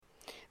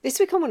This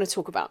week I want to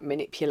talk about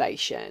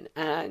manipulation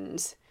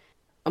and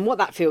what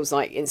that feels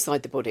like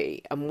inside the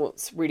body and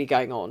what's really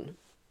going on.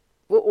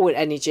 All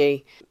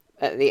energy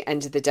at the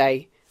end of the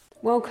day.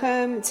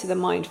 Welcome to the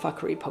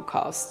Mindfuckery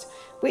podcast,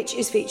 which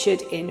is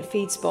featured in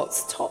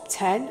FeedSpot's top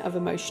 10 of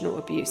emotional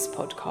abuse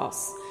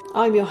podcasts.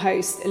 I'm your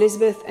host,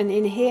 Elizabeth, and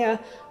in here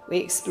we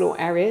explore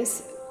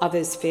areas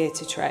others fear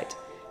to tread.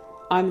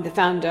 I'm the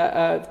founder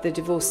of the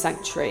Divorce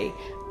Sanctuary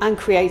and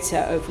creator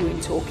of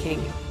Wound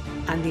Talking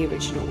and The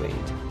Original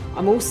Wound.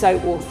 I'm also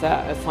author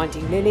of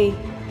Finding Lily,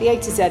 the A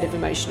to Z of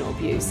emotional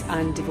abuse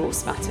and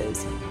divorce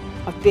matters.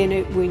 I've been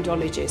a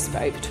woundologist for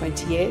over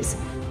 20 years,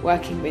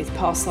 working with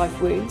past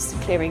life wounds,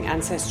 clearing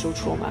ancestral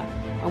trauma,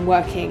 and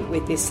working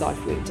with this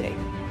life wounding.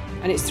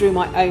 And it's through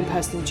my own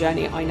personal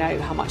journey I know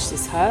how much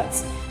this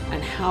hurts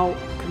and how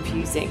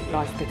confusing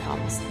life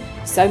becomes.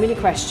 So many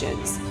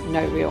questions,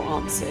 no real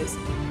answers.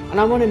 And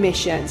I'm on a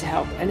mission to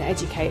help and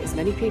educate as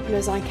many people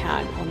as I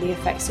can on the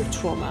effects of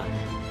trauma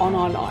on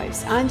our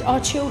lives and our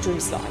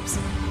children's lives,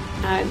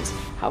 and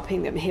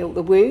helping them heal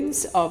the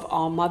wounds of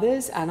our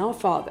mothers and our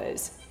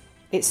fathers.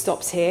 It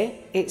stops here,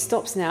 it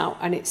stops now,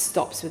 and it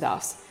stops with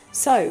us.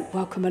 So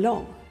welcome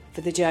along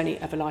for the journey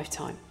of a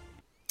lifetime.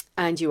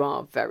 And you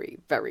are very,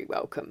 very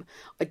welcome.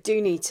 I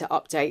do need to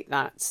update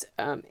that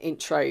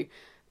intro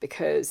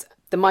because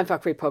the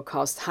Mindfuckery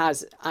podcast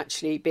has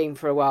actually been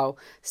for a while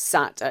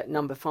sat at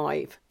number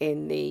 5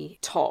 in the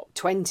top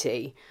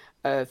 20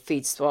 of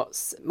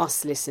FeedSpot's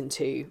must listen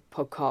to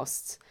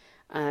podcasts.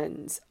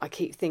 And I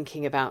keep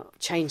thinking about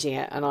changing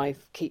it and I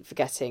keep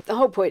forgetting. The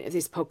whole point of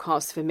this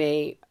podcast for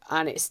me,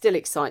 and it still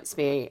excites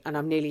me, and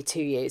I'm nearly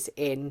 2 years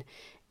in,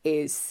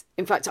 is,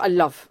 in fact, I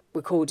love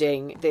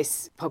recording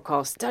this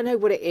podcast. Don't know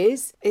what it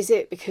is. Is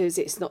it because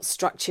it's not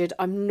structured?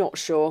 I'm not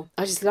sure.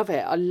 I just love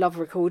it. I love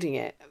recording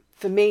it.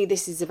 For me,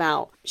 this is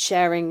about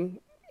sharing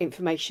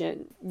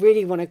information,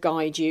 really want to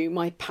guide you.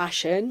 My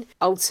passion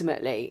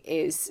ultimately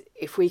is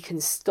if we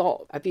can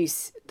stop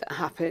abuse that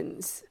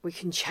happens, we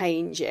can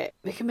change it.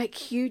 We can make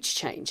huge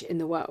change in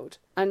the world.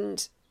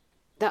 And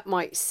that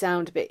might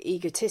sound a bit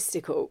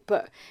egotistical,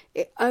 but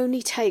it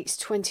only takes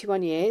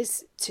 21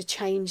 years to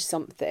change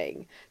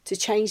something, to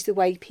change the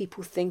way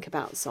people think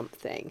about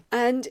something.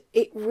 And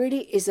it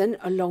really isn't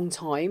a long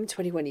time,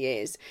 21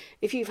 years.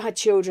 If you've had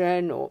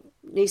children or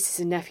nieces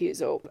and nephews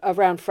or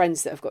around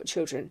friends that have got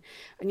children,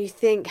 and you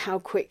think how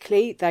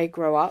quickly they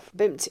grow up.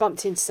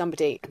 Bumped into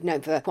somebody I've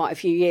known for quite a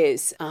few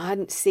years. I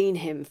hadn't seen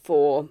him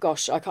for,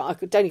 I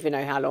don't even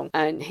know how long.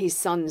 And his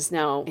son's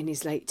now in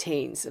his late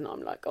teens. And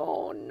I'm like,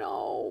 oh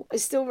no. I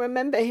still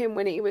remember him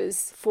when he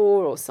was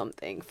 4 or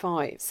something,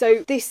 5.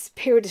 So this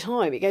period of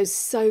time, it goes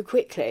so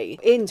quickly.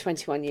 In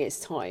 21 years'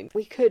 time,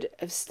 we could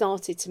have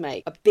started to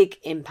make a big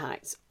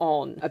impact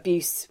on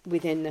abuse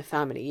within the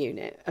family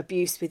unit,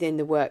 abuse within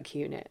the work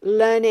unit,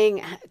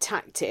 learning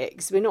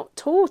tactics. We're not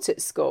taught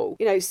at school.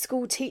 You know,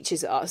 school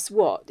teaches us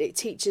what? It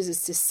teaches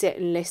us to sit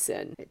and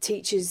listen. It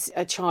teaches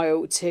a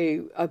child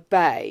to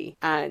obey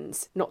and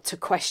not to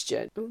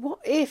question. What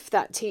if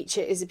that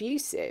teacher is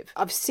abusive?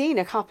 I've seen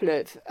a couple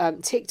of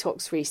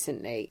TikToks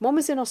recently. One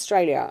was in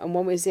Australia and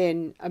one was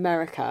in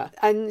America.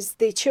 And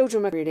the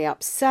children were really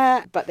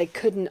upset, but they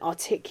couldn't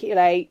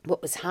articulate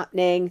what was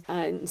happening.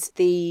 And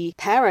the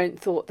parent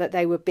thought that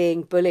they were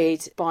being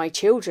bullied by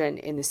children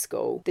in the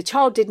school. The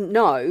child didn't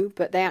know,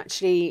 but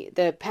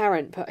the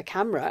parent put a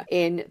camera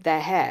in their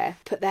hair,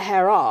 put their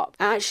hair up.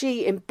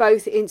 Actually, in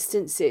both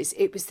instances,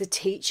 it was the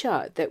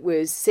teacher that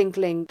was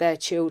singling their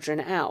children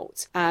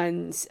out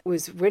and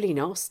was really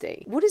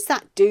nasty. What does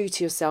that do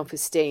to your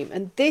self-esteem?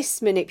 And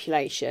this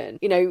manipulation,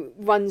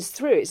 runs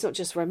through. It's not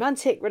just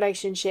romantic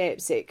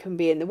relationships. It can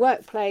be in the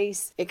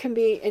workplace. It can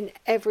be in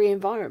every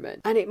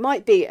environment. And it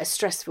might be a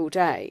stressful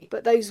day,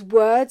 but those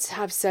words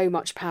have so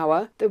much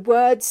power. The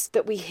words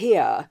that we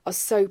hear are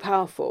so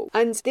powerful.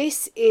 And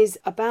this is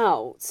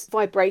about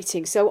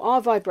vibrating. So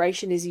our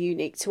vibration is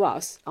unique to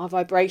us. Our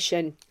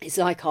vibration is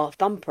like our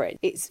thumbprint.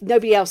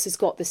 Nobody else has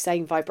got the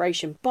same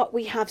vibration, but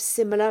we have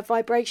similar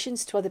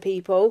vibrations to other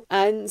people.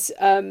 And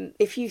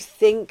if you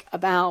think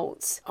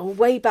about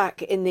way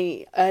back in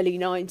the early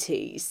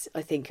 90s,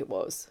 I think it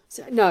was.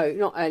 So, no,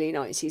 not early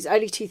 90s,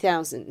 early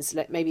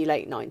 2000s, maybe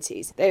late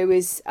 90s. There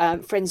was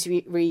Friends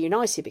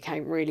Reunited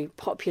became really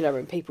popular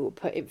and people would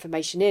put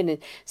information in and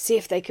see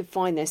if they could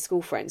find their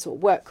school friends or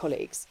work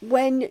colleagues.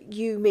 When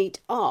you meet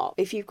up,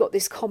 if you've got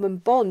this common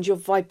bond, you're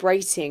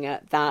vibrating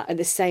at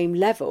the same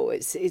level.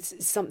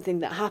 It's something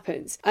that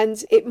happens.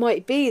 And it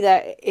might be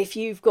that if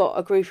you've got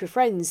a group of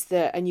friends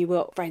and you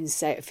were friends,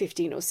 say at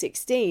 15 or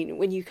 16,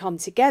 when you come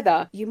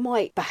together, you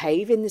might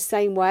behave in the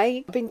same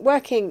way. I've been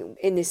working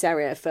in this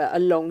area for a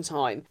long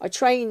time. I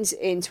trained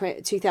in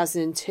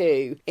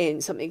 2002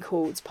 in something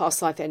called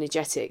past life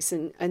energetics,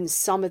 and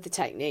some of the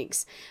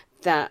techniques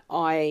that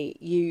I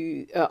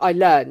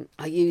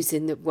use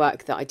in the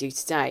work that I do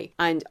today.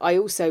 And I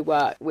also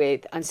work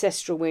with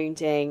ancestral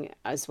wounding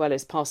as well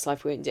as past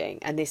life wounding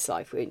and this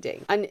life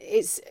wounding. And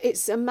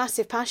it's a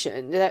massive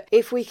passion that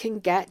if we can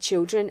get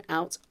children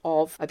out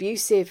of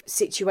abusive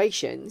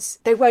situations,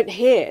 they won't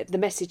hear the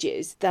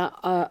messages that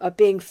are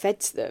being fed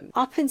to them.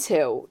 Up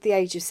until the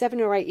age of 7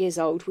 or 8 years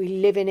old, we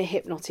live in a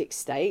hypnotic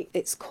state.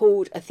 It's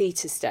called a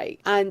theta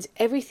state. And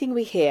everything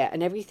we hear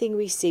and everything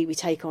we see, we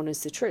take on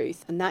as the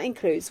truth. And that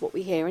includes what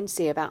we hear and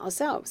see about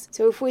ourselves.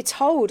 So if we're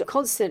told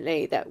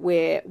constantly that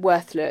we're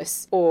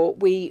worthless, or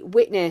we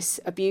witness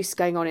abuse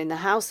going on in the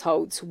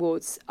household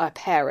towards a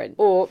parent,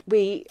 or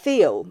we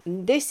feel,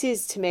 and this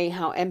is to me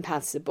how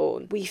empaths are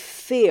born, we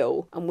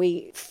feel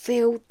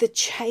the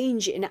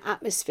change in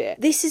atmosphere.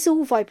 This is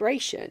all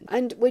vibration.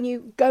 And when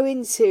you go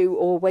into,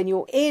 or when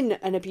you're in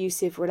an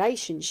abusive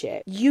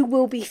relationship, you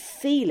will be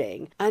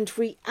feeling and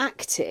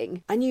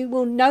reacting, and you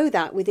will know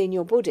that within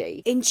your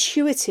body.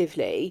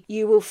 Intuitively,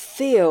 you will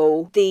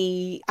feel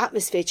the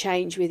atmosphere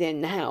change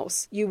within the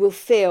house. You will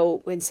feel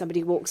when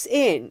somebody walks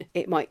in,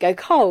 it might go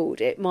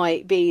cold. It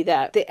might be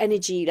that the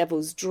energy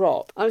levels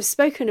drop. I've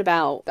spoken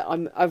about that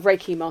I'm a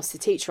Reiki master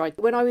teacher.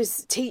 When I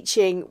was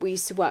teaching, we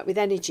used to work with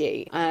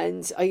energy,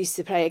 and I used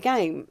to play a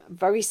game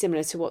very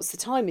similar to What's the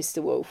Time,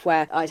 Mr. Wolf,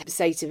 where I'd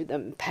say to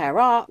them, pair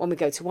up. One would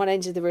go to one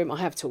end of the room. I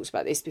have talked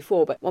about this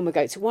before, but one would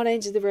go to one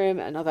end of the room,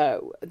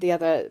 the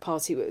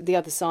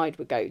other side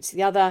would go to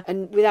the other,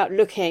 and without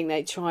looking,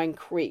 they'd try and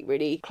creep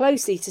really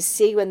closely to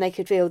see when they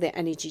could feel the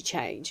energy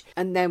change.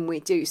 And then we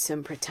do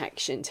some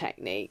protection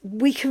technique.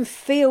 We can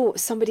feel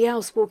somebody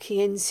else walking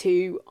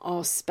into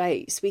our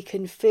space. We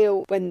can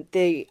feel when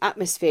the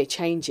atmosphere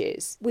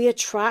changes. We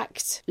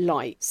attract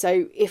light.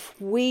 So if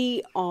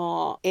we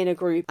are in a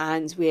group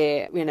and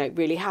we're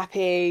really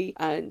happy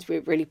and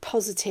we're really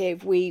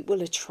positive, we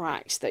will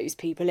attract those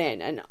people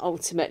in. And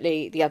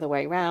ultimately the other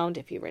way around,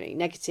 if you're really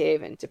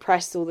negative and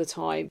depressed all the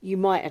time, you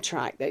might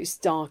attract those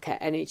darker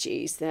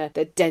energies,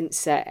 the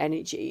denser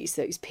energies,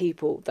 those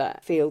people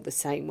that feel the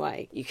same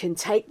way. You can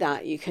take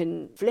that, you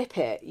can flip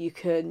it, you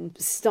can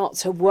start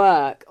to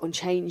work on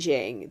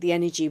changing the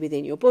energy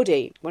within your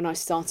body. When I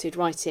started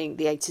writing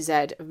the A to Z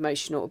of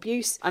emotional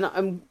abuse,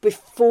 and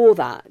before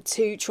that,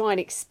 to try and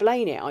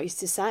explain it, I used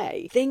to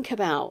say, think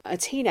about a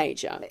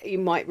teenager. You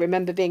might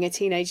remember being a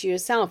teenager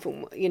yourself,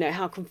 and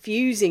how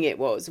confusing it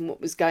was and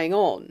what was going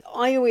on.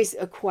 I always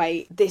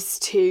equate this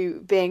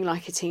to being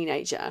like a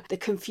teenager. The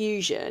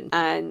confusion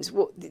and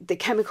what the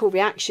chemical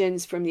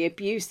reactions from the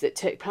abuse that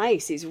took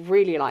place is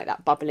really like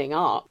that bubbling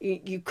up.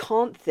 You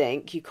can't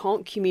think, you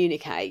can't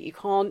communicate, you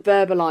can't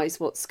verbalize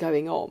what's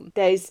going on.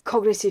 There's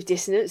cognitive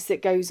dissonance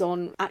that goes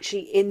on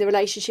actually in the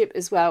relationship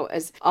as well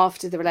as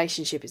after the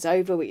relationship is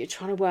over, where you're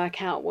trying to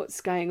work out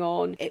what's going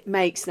on. It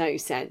makes no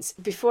sense.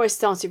 Before I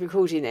started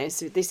recording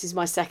this is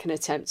my second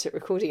attempt at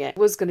recording it. It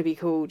was going to be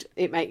called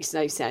It Makes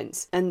No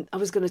Sense. And I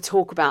was going to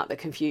talk about the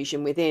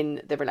confusion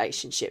within the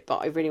relationship, but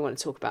I really want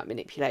to talk about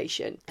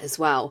manipulation as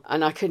well.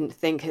 And I couldn't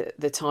think at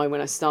the time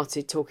when I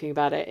started talking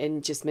about it,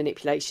 and just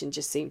manipulation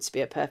just seemed to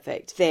be a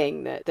perfect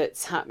thing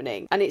that's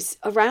happening. And it's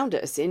around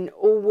us in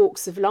all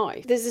walks of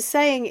life. There's a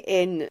saying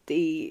in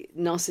the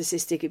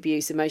narcissistic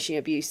abuse, emotional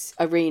abuse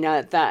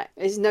arena that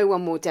there's no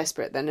one more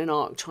desperate than an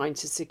ark trying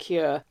to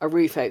secure a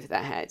roof over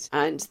their head.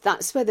 And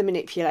that's where the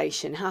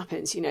manipulation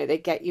happens. They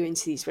get you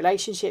into these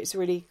relationships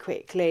really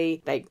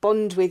quickly, they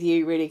bond with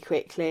you really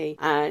quickly,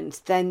 and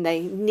then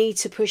they need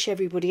to push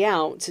everybody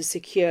out to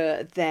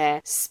secure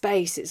their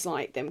space. It's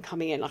like them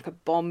coming in, like a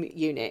bomb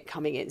unit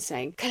coming in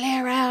saying,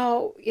 clear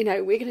out,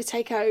 we're going to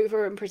take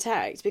over and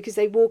protect, because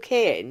they walk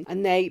in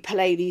and they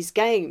play these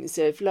games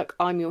of, look,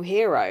 I'm your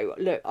hero,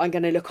 look, I'm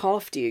going to look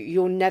after you,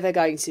 you're never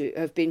going to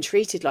have been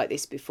treated like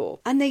this before.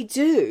 And they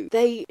do.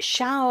 They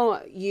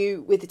shower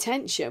you with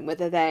attention,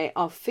 whether they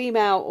are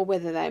female or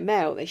whether they're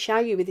male. They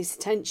shower you with this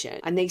attention,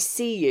 and they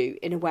see you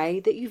in a way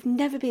that you've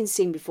never been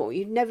seen before,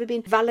 you've never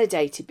been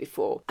validated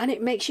before, and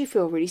it makes you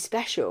feel really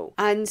special,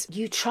 and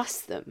you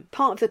trust them.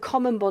 Part of the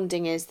common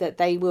bonding is that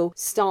they will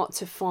start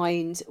to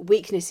find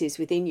weaknesses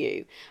within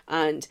you,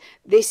 and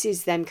this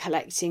is them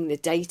collecting the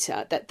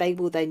data that they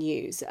will then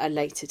use at a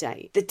later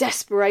date. The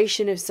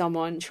desperation of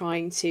someone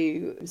trying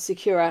to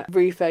secure a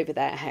roof over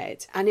their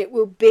head, and it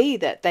will be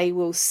that they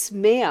will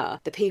smear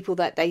the people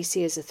that they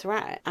see as a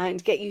threat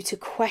and get you to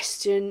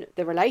question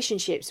the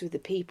relationships with the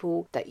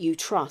people that you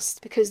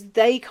trust, because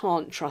they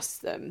can't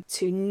trust them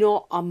to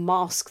not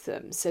unmask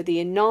them. So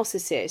the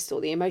narcissist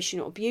or the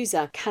emotional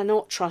abuser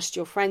cannot trust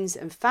your friends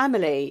and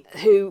family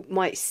who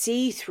might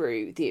see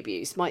through the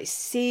abuse, might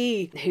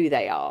see who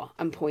they are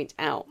and point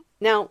out.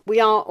 Now, we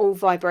are all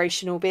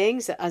vibrational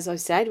beings. As I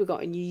said, we've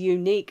got a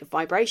unique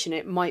vibration.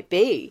 It might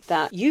be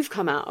that you've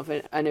come out of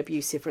an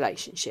abusive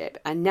relationship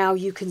and now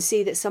you can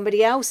see that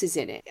somebody else is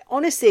in it. It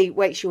honestly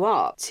wakes you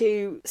up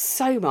to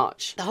so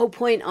much. The whole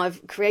point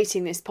of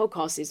creating this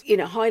podcast is,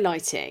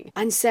 highlighting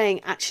and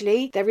saying,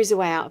 actually, there is a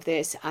way out of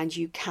this and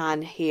you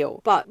can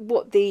heal. But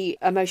what the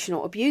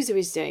emotional abuser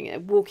is doing, they're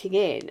walking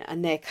in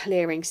and they're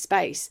clearing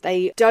space.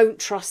 They don't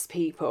trust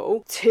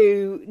people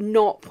to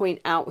not point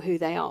out who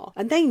they are.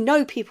 And they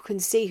know people can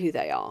see who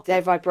they are.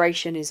 Their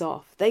vibration is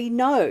off. They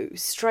know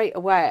straight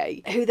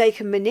away who they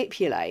can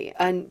manipulate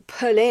and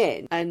pull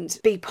in and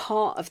be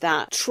part of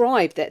that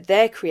tribe that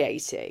they're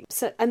creating.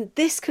 So, and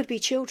this could be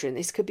children.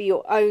 This could be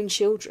your own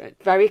children,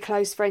 very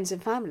close friends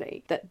and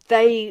family that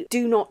they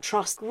do not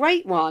trust.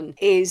 Great one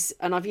is,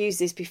 and I've used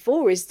this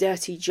before, is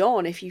Dirty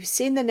John. If you've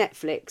seen the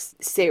Netflix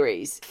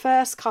series,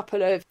 first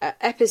couple of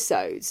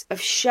episodes of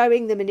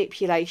showing the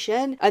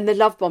manipulation and the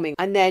love bombing,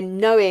 and then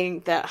knowing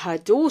that her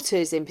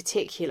daughters in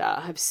particular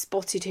have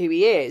spotted who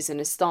he is and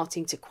are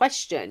starting to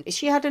question.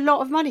 She had a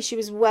lot of money. She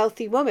was a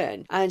wealthy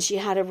woman and she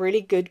had a really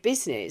good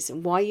business.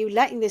 And why are you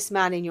letting this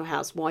man in your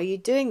house? Why are you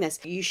doing this?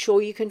 Are you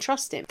sure you can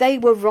trust him? They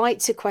were right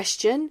to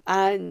question.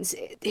 And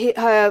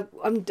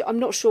I'm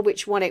not sure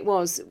which one it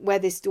was, where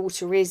this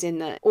daughter is in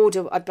the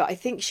order, but I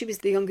think she was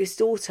the youngest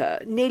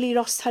daughter, nearly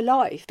lost her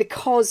life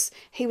because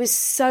he was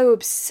so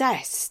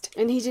obsessed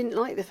and he didn't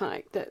like the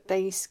fact that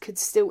they could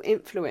still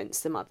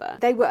influence the mother.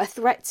 They were a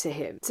threat to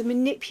him. So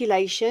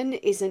manipulation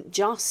isn't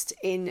just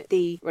in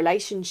the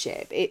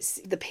relationship,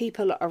 it's the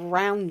people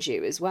around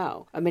you as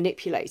well are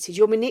manipulated.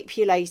 You're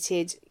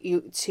manipulated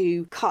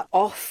to cut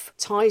off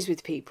ties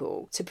with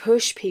people, to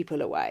push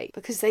people away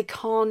because they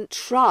can't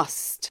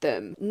trust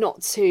them,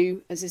 not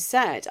to, as I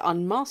said,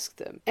 unmask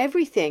them.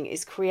 Everything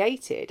is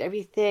created,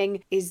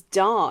 everything is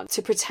done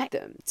to protect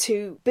them,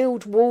 to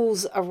build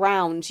walls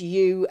around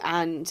you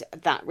and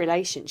that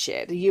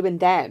relationship, you and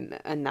them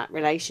and that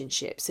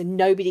relationship, so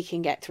nobody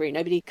can get through,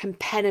 nobody can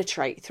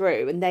penetrate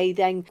through, and they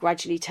then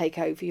gradually take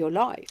over your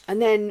life. And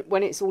then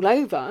when it's all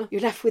over,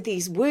 you're left with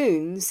these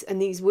wounds,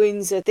 and these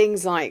wounds are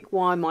things like,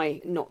 why am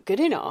I not good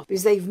enough?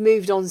 Because they've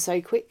moved on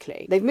so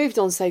quickly. They've moved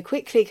on so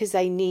quickly because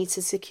they need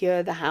to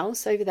secure the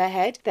house over their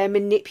head. They're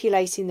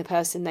manipulating the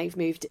person they've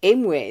moved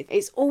in with.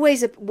 It's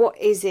always what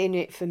is in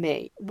it for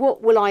me?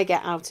 What will I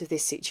get out of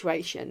this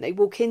situation? They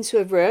walk into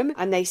a room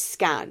and they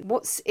scan.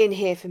 What's in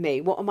here for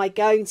me? What am I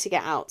going to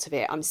get out of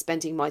it? I'm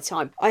spending my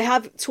time. I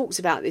have talked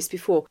about this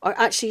before. I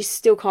actually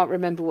still can't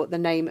remember what the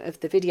name of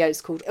the video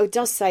is called. It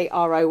does say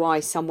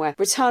ROI somewhere.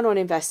 Return on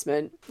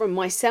investment, from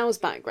my sales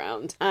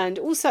background. And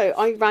also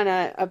I ran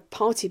a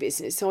party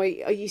business. So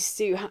I used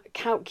to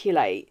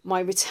calculate my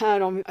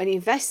return on an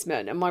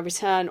investment, and my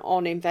return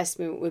on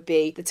investment would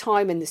be the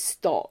time and the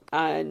stock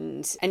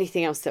and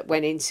anything else that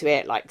went into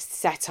it, like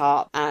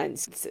setup and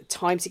the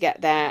time to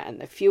get there and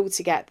the fuel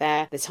to get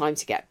there, the time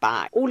to get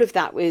back. All of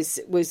that was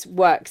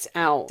worked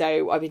out.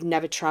 So I would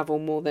never travel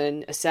more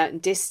than a certain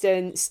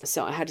distance.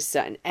 So I had a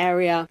certain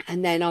area,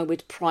 and then I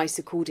would price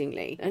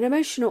accordingly. An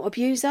emotional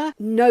abuser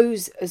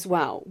knows as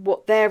well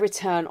what their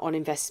return on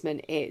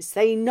investment is.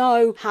 They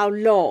know how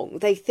long,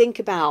 they think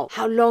about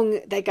how long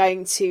they're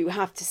going to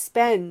have to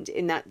spend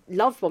in that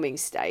love bombing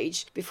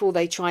stage before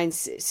they try and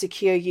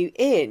secure you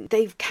in.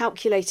 They've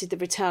calculated the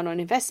return on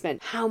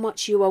investment, how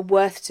much you are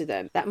worth to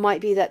them. That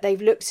might be that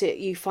they've looked at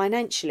you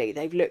financially,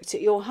 they've looked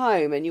at your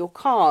home and your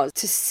cars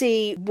to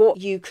see what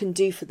you can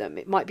do for them.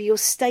 It might be your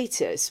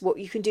status, what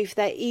you can do for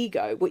their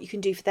ego, what you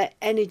can do for their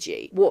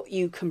energy, what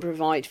you can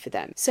provide for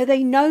them. So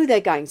they know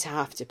they're going to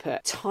have to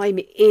put time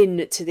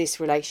into this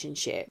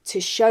relationship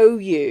to show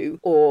you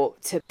or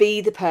to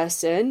be the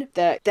person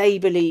that they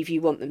believe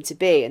you want them to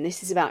be. And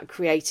this is about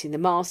creating the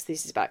mask.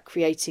 This is about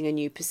creating a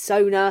new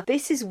persona.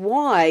 This is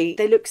why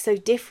they look so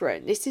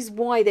different. This is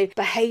why they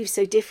behave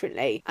so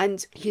differently.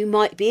 And you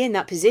might be in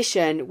that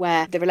position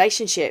where the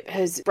relationship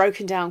has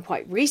broken down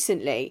quite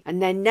recently,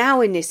 and they're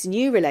now in this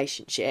new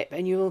relationship,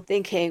 and you're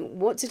thinking,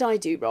 what did I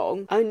do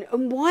wrong? And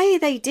why are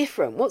they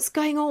different? What's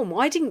going on?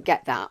 Well, I didn't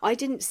get that. I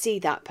didn't see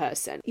that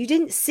person. You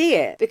didn't see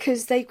it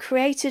because they've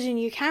created a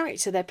new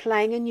character. They're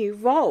playing a new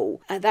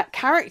role. And that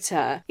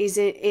character is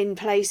in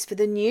place for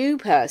the new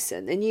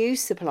person, the new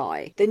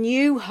supply, the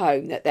new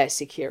home that they're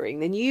securing,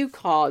 the new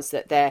cars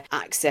that they're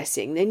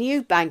accessing, the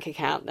new bank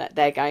account that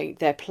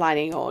they're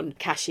planning on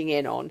cashing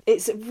in on.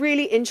 It's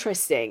really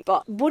interesting.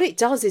 But what it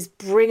does is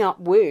bring up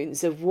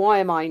wounds of why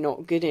am I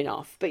not good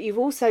enough? But you've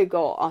also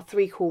got our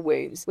three core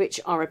wounds, which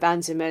are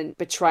abandonment,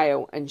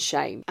 betrayal, and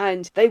shame.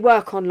 And they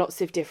work on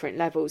lots of different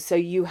levels. So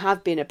you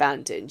have been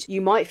abandoned.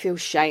 You might feel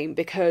shame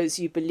because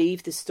you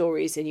believed the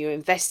stories and you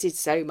invested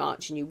so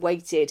much and you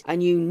waited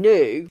and you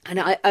knew. And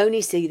I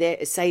only say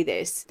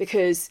this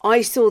because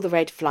I saw the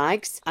red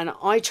flags and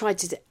I tried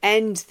to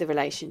end the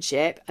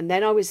relationship, and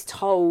then I was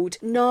told,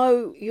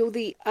 no, you're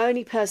the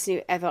only person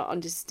who ever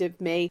understood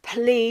me.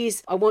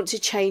 Please, I want to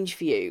change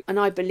for you. And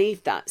I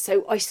believed that.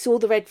 So I saw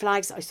the red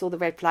flags. I saw the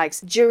red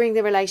flags during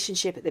the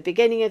relationship, at the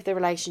beginning of the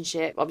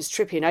relationship. I was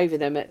tripping over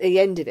them at the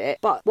end of it.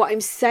 But what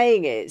I'm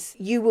saying is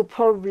you will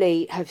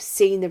probably have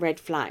seen the red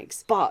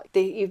flags, but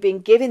you've been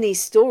given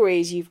these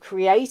stories, you've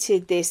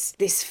created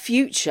this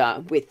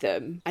future with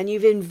them, and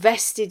you've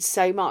invested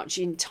so much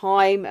in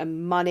time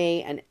and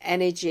money and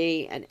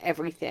energy and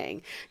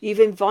everything. You've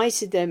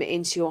invited them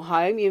into your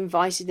home, you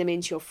invited them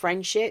into your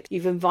friendship,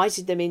 you've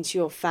invited them into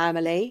your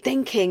family,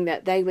 thinking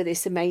that they were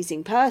this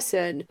amazing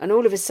person, and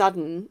all of a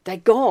sudden they're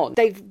gone.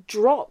 They've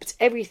dropped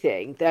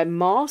everything, their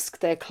mask,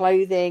 their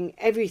clothing,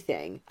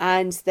 everything,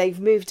 and they've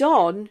moved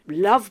on,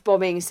 love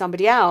bombing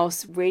somebody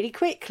else really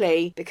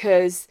quickly,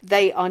 because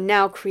they are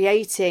now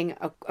creating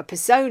a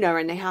persona,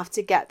 and they have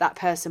to get that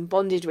person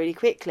bonded really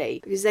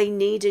quickly because they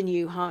need a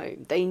new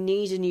home, they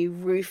need a new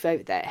roof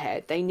over their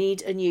head, they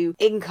need a new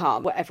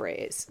income, whatever it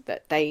is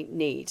that they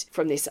need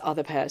from this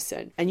other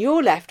person. And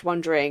you're left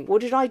wondering,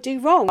 what did I do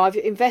wrong? I've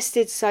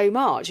invested so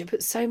much, I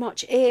put so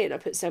much in, I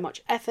put so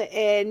much effort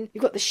in.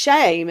 You've got the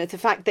shame of the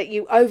fact that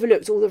you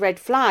overlooked all the red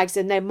flags,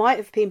 and there might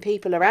have been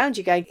people around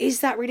you going,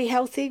 is that really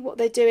healthy what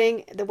they're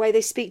doing? The way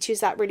they speak to you, is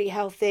that really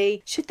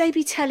healthy? Should they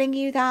be telling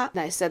you that?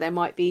 No, so there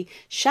might be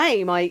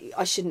shame. I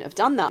shouldn't have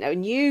done that.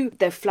 And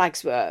the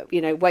flags were,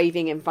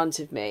 waving in front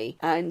of me,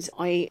 and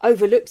I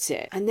overlooked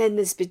it. And then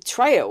there's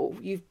betrayal.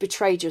 You've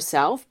betrayed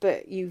yourself,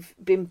 but you've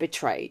been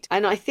betrayed.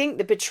 And I think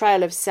the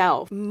betrayal of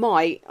self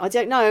I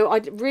don't know,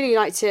 I'd really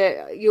like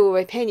your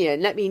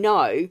opinion, let me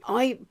know.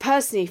 I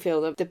personally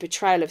feel that the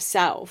betrayal of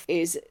self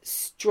is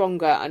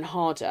stronger and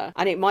harder,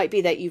 and it might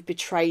be that you've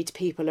betrayed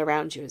people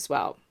around you as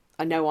well.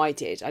 I know I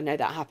did. I know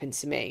that happened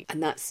to me.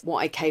 And that's what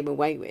I came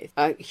away with.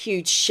 A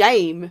huge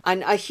shame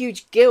and a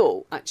huge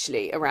guilt,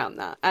 actually, around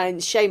that.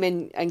 And shame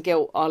and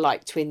guilt are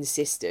like twin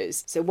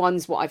sisters. So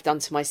one's what I've done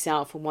to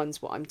myself and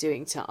one's what I'm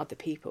doing to other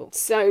people.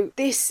 So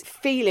this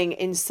feeling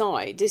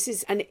inside, this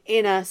is an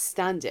inner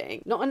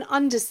standing, not an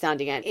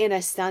understanding, an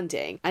inner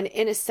standing. An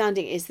inner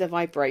standing is the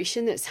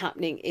vibration that's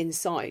happening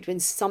inside. When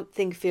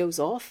something feels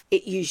off,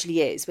 it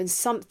usually is. When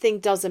something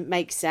doesn't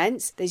make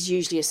sense, there's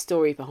usually a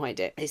story behind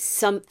it. There's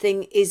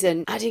something isn't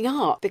adding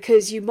up,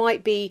 because you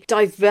might be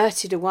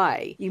diverted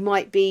away, you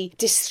might be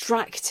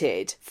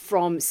distracted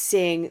from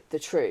seeing the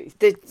truth.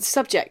 The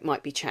subject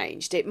might be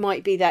changed. It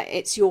might be that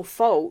it's your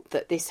fault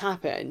that this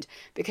happened,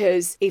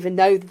 because even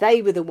though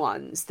they were the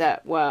ones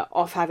that were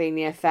off having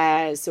the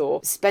affairs or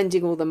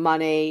spending all the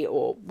money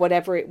or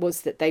whatever it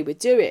was that they were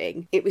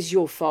doing, it was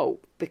your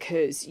fault,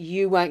 because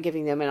you weren't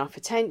giving them enough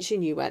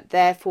attention, you weren't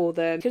there for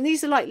them. And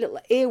these are like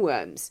little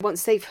earworms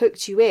once they've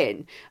hooked you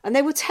in, and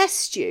they will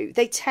test you.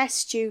 They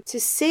test you to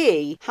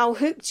see how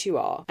hooked you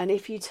are. And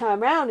if you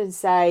turn around and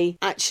say,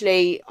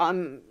 actually,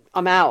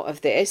 I'm out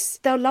of this,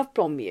 they'll love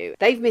bomb you.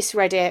 They've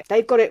misread it,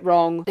 they've got it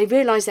wrong, they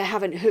realise they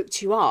haven't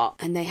hooked you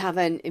up and they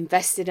haven't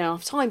invested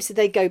enough time, so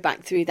they go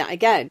back through that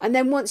again. And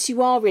then once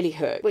you are really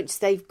hooked, once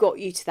they've got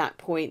you to that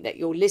point that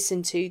you'll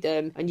listen to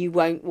them and you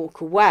won't walk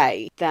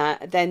away,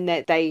 then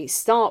they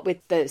start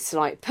with the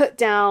slight put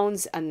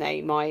downs, and they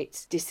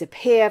might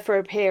disappear for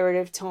a period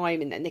of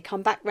time, and then they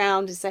come back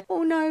round and say,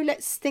 oh no,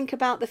 let's think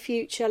about the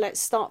future, let's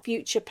start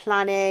future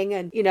planning.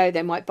 And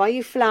they might buy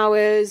you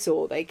flowers,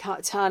 or they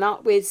turn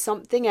up with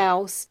something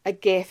else, a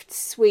gift,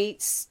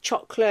 sweets,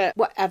 chocolate,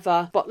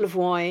 whatever, bottle of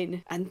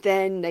wine, and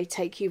then they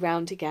take you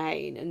round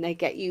again and they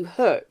get you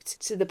hooked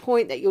to the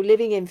point that you're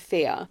living in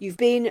fear. You've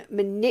been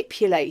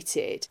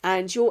manipulated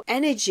and your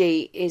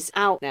energy is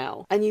out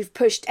now, and you've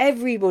pushed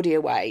everybody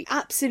away,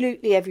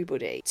 absolutely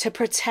everybody, to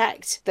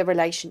protect the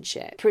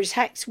relationship,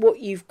 protect what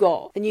you've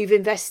got, and you've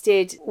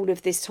invested all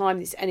of this time,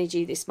 this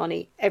energy, this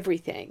money,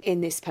 everything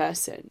in this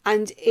person.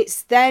 And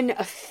it's then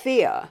a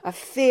fear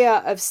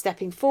of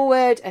stepping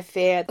forward, a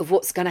fear of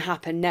what's going to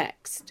happen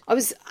next. I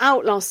was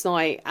out last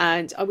night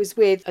and I was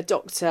with a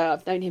doctor.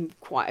 I've known him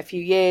quite a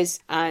few years,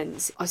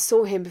 and I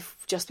saw him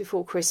just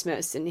before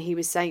Christmas, and he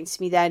was saying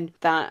to me then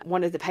that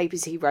one of the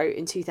papers he wrote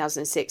in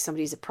 2006,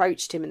 somebody's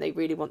approached him and they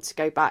really want to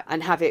go back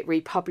and have it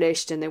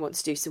republished, and they want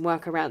to do some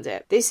work around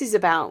it. This is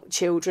about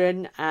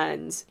children,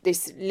 and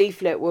this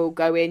leaflet will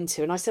go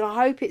into, and I said, I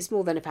hope it's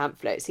more than a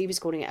pamphlet. So he was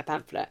calling it a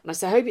pamphlet, and I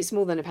said, I hope it's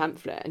more than a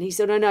pamphlet. And he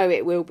said, oh no,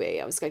 it will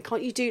be. I was going,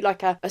 can't you do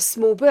like a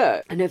small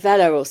book, a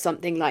novella or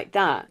something like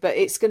that? But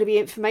it's going to be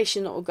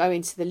information that will go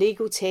into the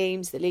legal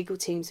teams. The legal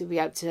teams will be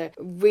able to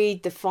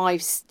read the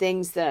 5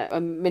 things that are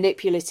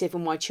manipulative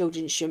and why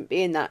children shouldn't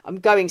be in that. I'm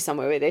going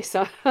somewhere with this.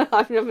 I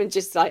haven't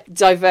just like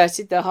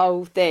diverted the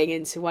whole thing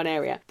into one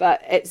area.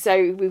 But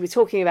so we were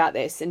talking about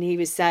this, and he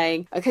was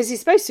saying, because he's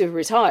supposed to have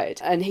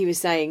retired, and he was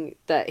saying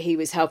that he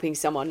was helping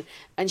someone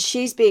and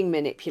she's being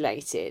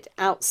manipulated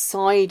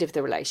outside of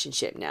the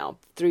relationship now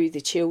through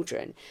the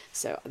children.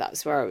 So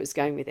that's where I was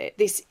going with it.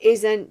 This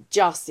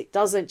it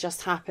doesn't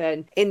just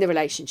happen in the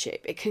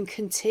relationship. It can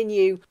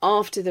continue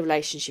after the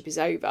relationship is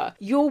over.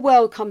 Your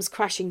world comes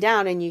crashing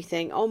down and you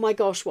think, oh my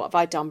gosh, what have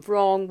I done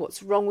wrong?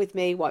 What's wrong with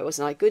me? Why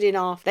wasn't I good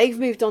enough? They've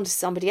moved on to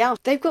somebody else.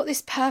 They've got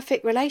this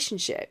perfect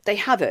relationship. They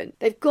haven't.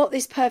 They've got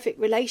this perfect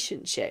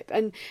relationship,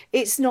 and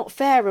it's not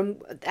fair,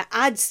 and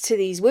adds to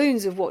these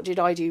wounds of what did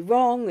I do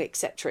wrong,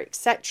 etc.,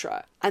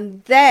 etc.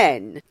 and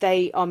then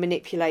they are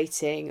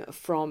manipulating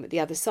from the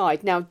other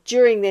side. Now,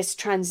 during this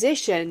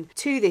transition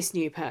to this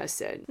new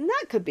person, and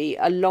that could be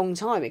a long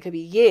time, it could be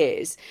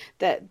years,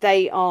 that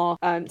they are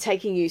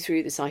taking you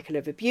through the cycle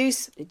of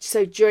abuse.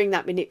 So during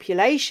that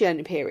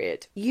manipulation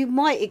period, you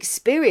might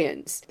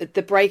experience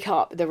the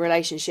breakup, the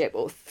relationship,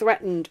 or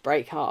threatened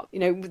breakup.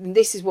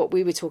 This is what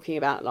we were talking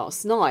about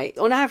last night.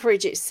 On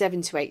average, it's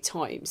 7 to 8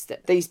 times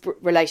that these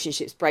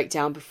relationships break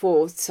down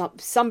before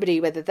somebody,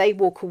 whether they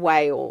walk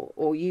away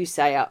or you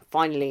say,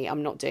 finally,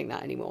 I'm not doing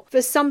that anymore.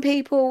 For some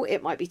people,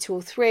 it might be 2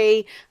 or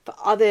 3. For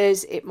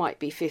others, it might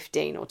be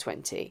 15 or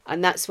 20.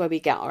 And that's where we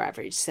get our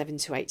average, 7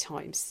 to 8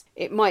 times.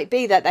 It might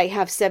be that they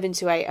have 7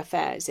 to 8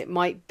 affairs. It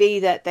might be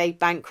that they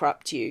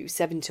bankrupt you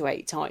 7 to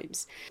 8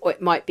 times. Or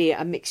it might be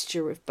a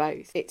mixture of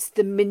both. It's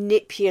the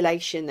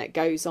manipulation that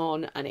goes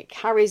on, and it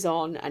carries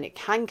on, and it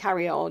can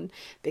carry on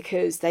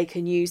because they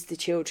can use the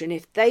children.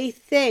 If they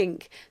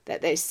think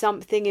that there's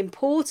something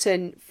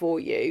important for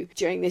you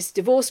during this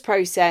divorce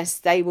process,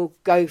 they will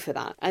go for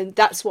that. And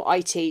that's what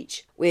I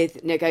teach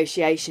with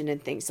negotiation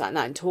and things like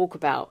that, and talk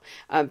about,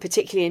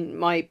 particularly in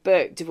my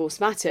book, Divorce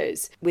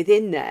Matters.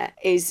 Within there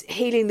is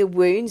healing the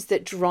wounds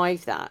that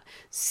drive that.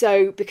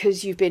 So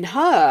because you've been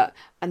hurt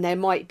and there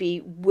might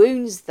be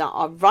wounds that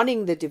are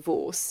running the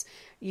divorce,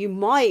 you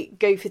might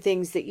go for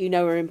things that you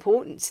know are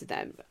important to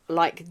them,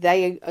 like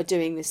they are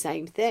doing the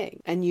same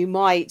thing. And you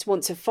might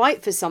want to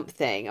fight for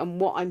something. And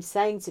what I'm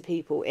saying to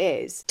people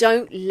is,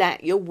 don't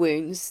let your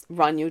wounds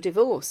run your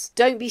divorce.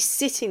 Don't be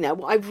sitting there.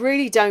 What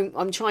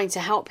I'm trying to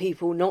help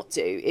people not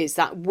do is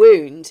that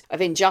wound of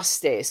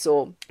injustice,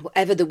 or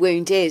whatever the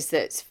wound is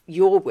that's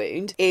your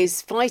wound,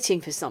 is fighting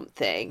for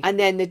something. And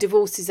then the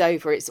divorce is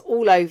over. It's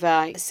all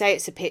over. Say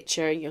it's a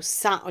picture and you're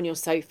sat on your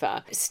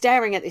sofa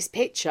staring at this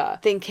picture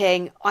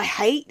thinking, I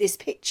hate this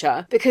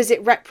picture because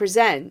it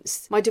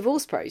represents my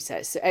divorce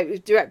process.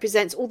 It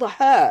represents all the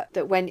hurt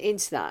that went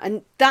into that.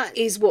 And that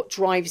is what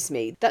drives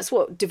me. That's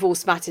what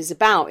Divorce Matters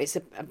about. It's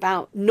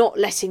about not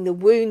letting the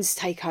wounds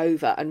take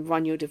over and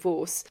run your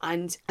divorce.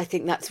 And I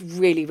think that's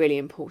really, really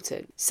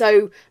important.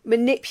 So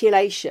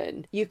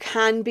manipulation, you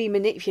can be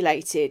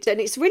manipulated,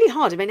 and it's really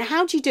hard. I mean,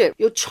 how do you do it?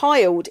 Your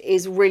child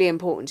is really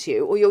important to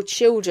you, or your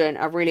children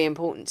are really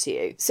important to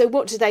you. So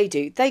what do?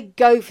 They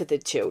go for the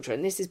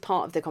children. This is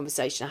part of the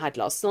conversation I had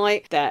last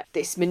night, that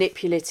this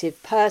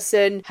manipulative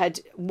person had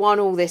won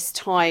all this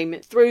time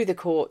through the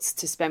courts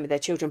to spend with their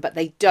children, but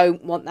they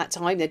don't want that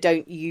time. They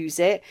don't use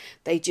it.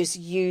 They just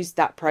use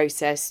that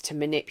process to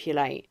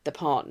manipulate the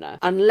partner,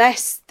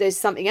 unless there's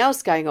something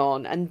else going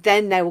on, and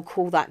then they will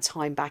call that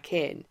time back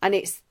in. And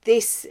it's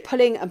this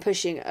pulling and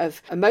pushing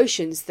of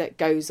emotions that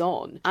goes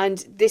on.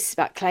 And this is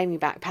about claiming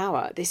back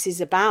power. This is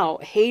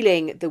about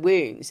healing the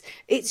wounds.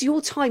 It's your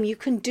time. You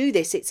can do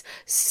this. It's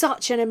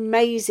such an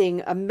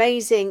amazing,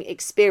 amazing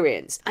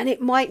experience. And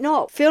it might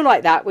not feel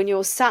like that when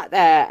you're sat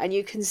there and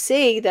you can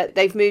see that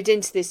they've moved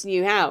into this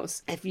new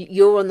house. If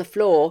you're on the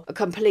floor, a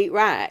complete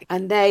wreck,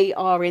 and they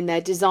are in their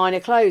designer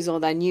clothes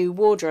or their new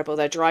wardrobe, or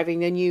they're driving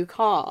their new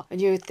car,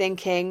 and you're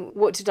thinking,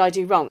 what did I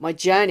do wrong? My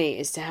journey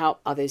is to help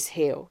others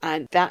heal.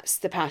 And that's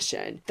the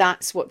passion.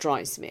 That's what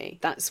drives me.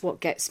 That's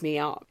what gets me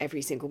up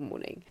every single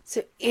morning.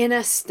 So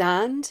inner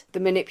stand the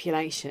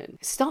manipulation.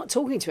 Start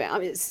talking to it. I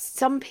mean,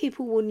 some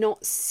people will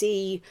not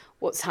see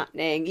what's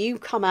happening. You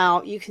come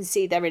out, you can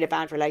see they're in a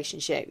bad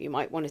relationship. You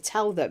might want to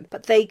tell them,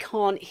 but they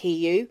can't hear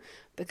you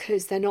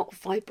because they're not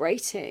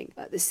vibrating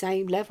at the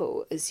same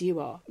level as you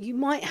are. You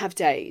might have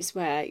days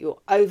where you're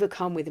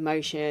overcome with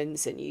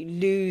emotions and you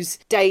lose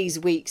days,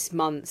 weeks,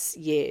 months,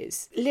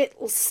 years.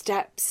 Little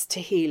steps to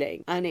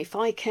healing. And if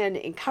I can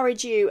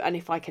encourage you, and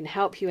if I can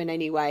help you in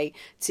any way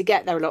to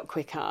get there a lot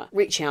quicker,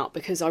 reach out,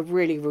 because I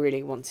really,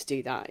 really want to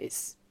do that.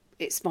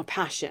 It's my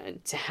passion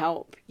to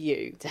help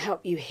you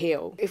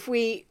heal. If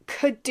we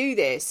could do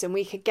this and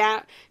we could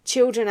get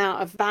children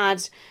out of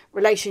bad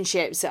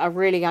relationships at a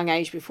really young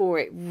age before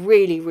it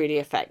really, really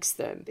affects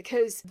them,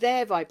 because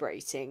they're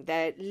vibrating,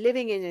 they're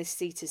living in a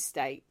theta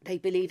state. They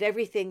believe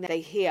everything that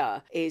they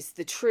hear is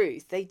the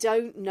truth. They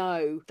don't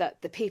know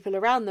that the people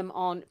around them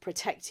aren't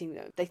protecting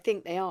them. They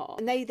think they are.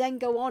 And they then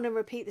go on and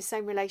repeat the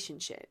same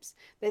relationships.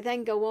 They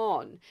then go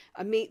on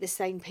and meet the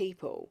same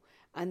people,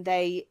 and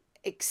they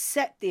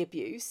accept the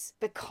abuse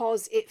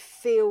because it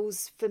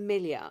feels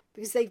familiar,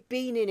 because they've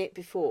been in it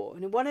before.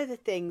 And one of the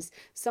things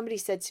somebody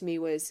said to me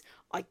was,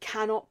 I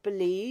cannot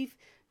believe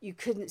you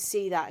couldn't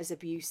see that as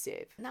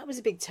abusive. And that was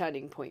a big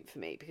turning point for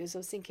me, because I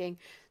was thinking,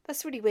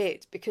 that's really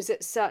weird, because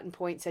at certain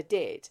points I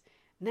did.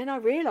 And then I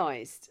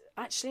realised,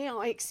 actually,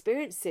 I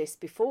experienced this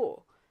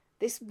before.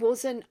 This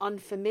wasn't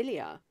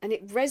unfamiliar, and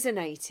it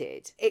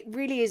resonated. It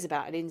really is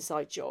about an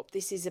inside job.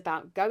 This is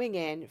about going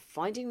in,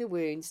 finding the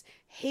wounds,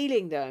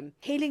 healing them,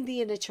 healing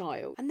the inner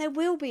child. And there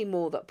will be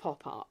more that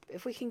pop up.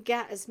 If we can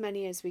get as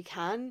many as we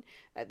can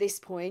at this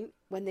point,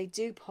 when they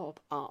do pop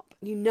up,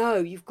 you know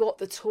you've got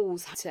the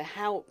tools to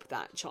help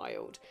that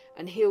child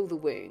and heal the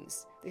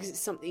wounds, because it's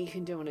something you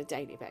can do on a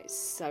daily basis.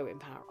 So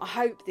empowering. I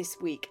hope this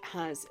week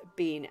has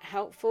been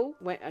helpful.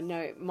 I know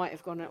it might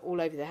have gone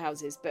all over the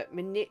houses, but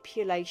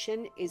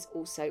manipulation is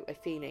also a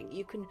feeling.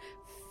 You can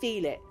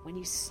feel it when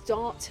you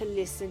start to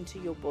listen to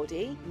your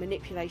body.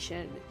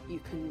 Manipulation, you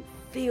can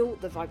feel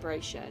the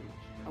vibration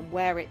and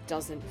where it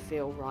doesn't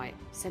feel right.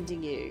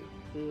 Sending you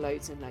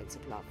loads and loads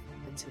of love.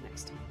 Until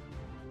next time.